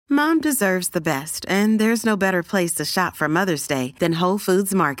Mom deserves the best, and there's no better place to shop for Mother's Day than Whole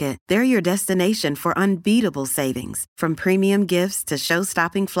Foods Market. They're your destination for unbeatable savings, from premium gifts to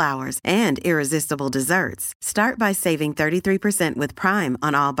show-stopping flowers and irresistible desserts. Start by saving 33% with Prime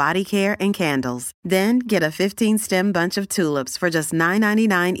on all body care and candles. Then get a 15-stem bunch of tulips for just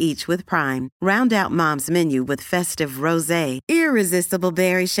 $9.99 each with Prime. Round out Mom's menu with festive rosé, irresistible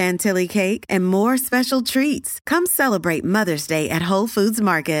berry chantilly cake, and more special treats. Come celebrate Mother's Day at Whole Foods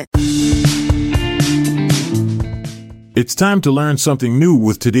Market. It's time to learn something new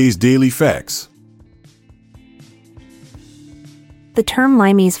with today's Daily Facts. The term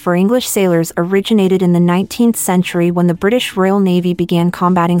limeys for English sailors originated in the 19th century when the British Royal Navy began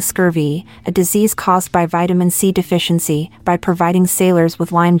combating scurvy, a disease caused by vitamin C deficiency, by providing sailors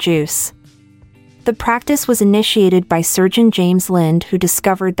with lime juice. The practice was initiated by Surgeon James Lind, who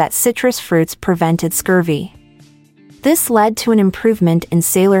discovered that citrus fruits prevented scurvy. This led to an improvement in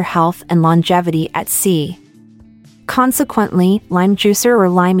sailor health and longevity at sea. Consequently, lime juicer or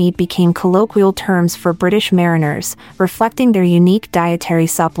limey became colloquial terms for British mariners, reflecting their unique dietary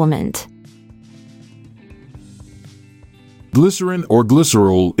supplement. Glycerin or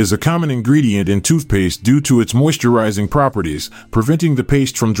glycerol is a common ingredient in toothpaste due to its moisturizing properties, preventing the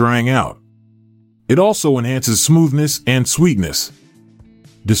paste from drying out. It also enhances smoothness and sweetness.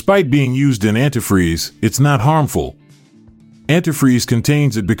 Despite being used in antifreeze, it's not harmful. Antifreeze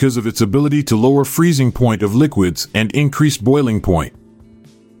contains it because of its ability to lower freezing point of liquids and increase boiling point.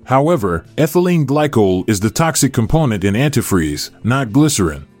 However, ethylene glycol is the toxic component in antifreeze, not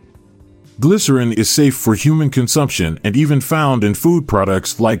glycerin. Glycerin is safe for human consumption and even found in food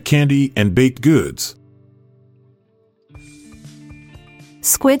products like candy and baked goods.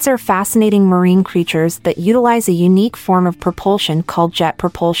 Squids are fascinating marine creatures that utilize a unique form of propulsion called jet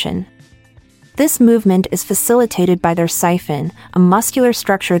propulsion. This movement is facilitated by their siphon, a muscular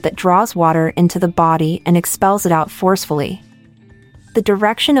structure that draws water into the body and expels it out forcefully. The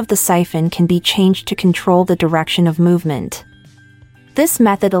direction of the siphon can be changed to control the direction of movement. This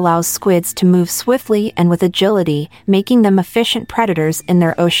method allows squids to move swiftly and with agility, making them efficient predators in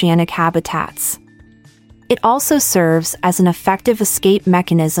their oceanic habitats. It also serves as an effective escape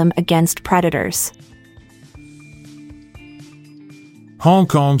mechanism against predators. Hong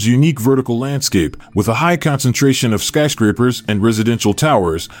Kong's unique vertical landscape, with a high concentration of skyscrapers and residential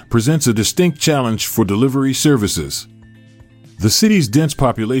towers, presents a distinct challenge for delivery services. The city's dense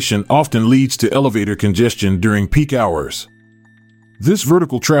population often leads to elevator congestion during peak hours. This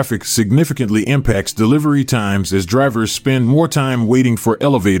vertical traffic significantly impacts delivery times as drivers spend more time waiting for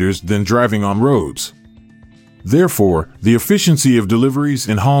elevators than driving on roads. Therefore, the efficiency of deliveries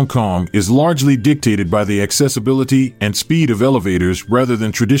in Hong Kong is largely dictated by the accessibility and speed of elevators rather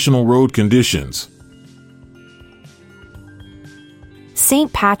than traditional road conditions.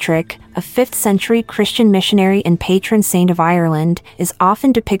 Saint Patrick, a 5th-century Christian missionary and patron saint of Ireland, is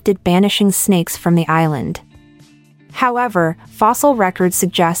often depicted banishing snakes from the island. However, fossil records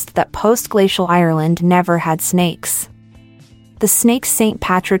suggest that post-glacial Ireland never had snakes. The snakes St.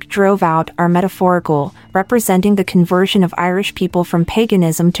 Patrick drove out are metaphorical, representing the conversion of Irish people from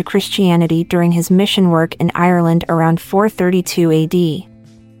paganism to Christianity during his mission work in Ireland around 432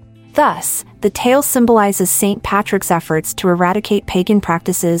 AD. Thus, the tale symbolizes St. Patrick's efforts to eradicate pagan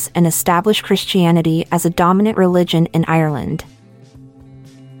practices and establish Christianity as a dominant religion in Ireland.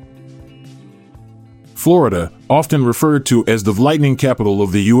 Florida, often referred to as the lightning capital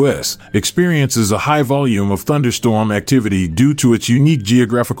of the U.S., experiences a high volume of thunderstorm activity due to its unique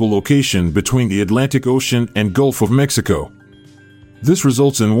geographical location between the Atlantic Ocean and Gulf of Mexico. This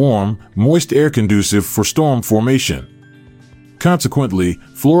results in warm, moist air conducive for storm formation. Consequently,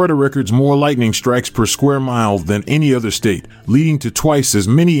 Florida records more lightning strikes per square mile than any other state, leading to twice as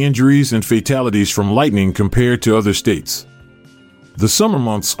many injuries and fatalities from lightning compared to other states. The summer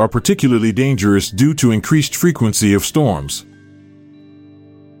months are particularly dangerous due to increased frequency of storms.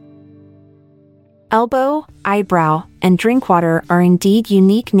 Eyebrow, Eyebrow, and Drinkwater are indeed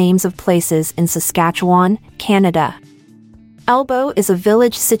unique names of places in Saskatchewan, Canada. Eyebrow is a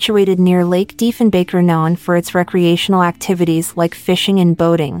village situated near Lake Diefenbaker known for its recreational activities like fishing and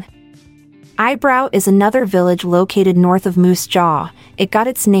boating. Eyebrow is another village located north of Moose Jaw. It got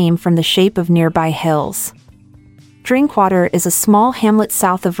its name from the shape of nearby hills. Drinkwater is a small hamlet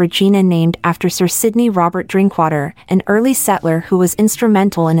south of Regina named after Sir Sidney Robert Drinkwater, an early settler who was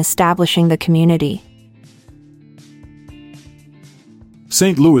instrumental in establishing the community.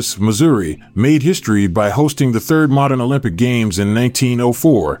 St. Louis, Missouri, made history by hosting the third modern Olympic Games in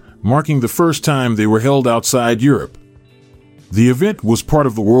 1904, marking the first time they were held outside Europe. The event was part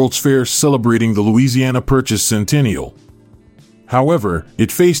of the World's Fair celebrating the Louisiana Purchase Centennial. However,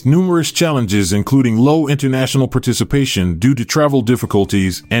 it faced numerous challenges, including low international participation due to travel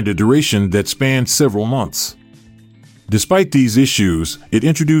difficulties and a duration that spanned several months. Despite these issues, it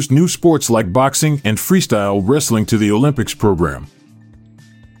introduced new sports like boxing and freestyle wrestling to the Olympics program.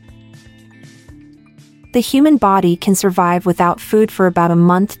 The human body can survive without food for about a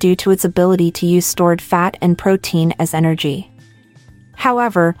month due to its ability to use stored fat and protein as energy.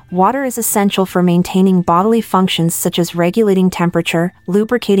 However, water is essential for maintaining bodily functions such as regulating temperature,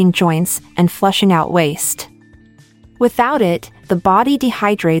 lubricating joints, and flushing out waste. Without it, the body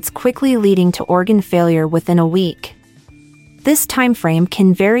dehydrates quickly, leading to organ failure within a week. This timeframe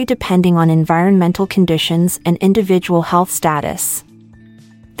can vary depending on environmental conditions and individual health status.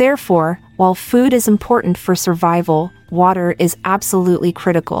 Therefore, while food is important for survival, water is absolutely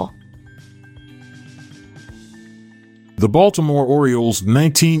critical. The Baltimore Orioles'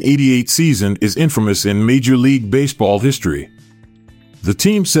 1988 season is infamous in Major League Baseball history. The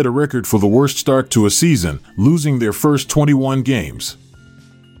team set a record for the worst start to a season, losing their first 21 games.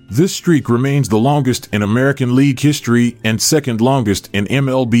 This streak remains the longest in American League history and second longest in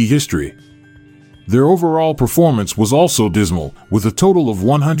MLB history. Their overall performance was also dismal, with a total of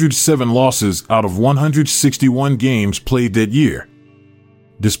 107 losses out of 161 games played that year.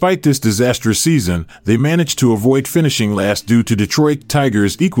 Despite this disastrous season, they managed to avoid finishing last due to Detroit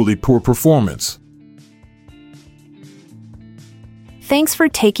Tigers' equally poor performance. Thanks for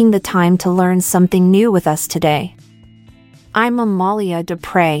taking the time to learn something new with us today. I'm Amalia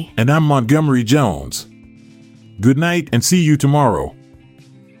Dupre. And I'm Montgomery Jones. Good night and see you tomorrow.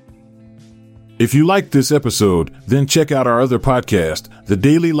 If you liked this episode, then check out our other podcast, the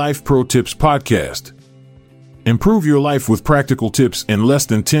Daily Life Pro Tips Podcast. Improve your life with practical tips in less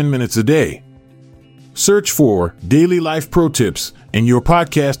than 10 minutes a day. Search for Daily Life Pro Tips in your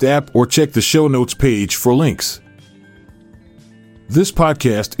podcast app or check the show notes page for links. This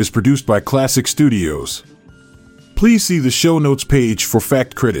podcast is produced by Classic Studios. Please see the show notes page for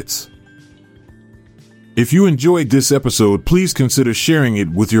fact credits. If you enjoyed this episode, please consider sharing it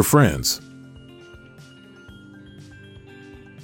with your friends.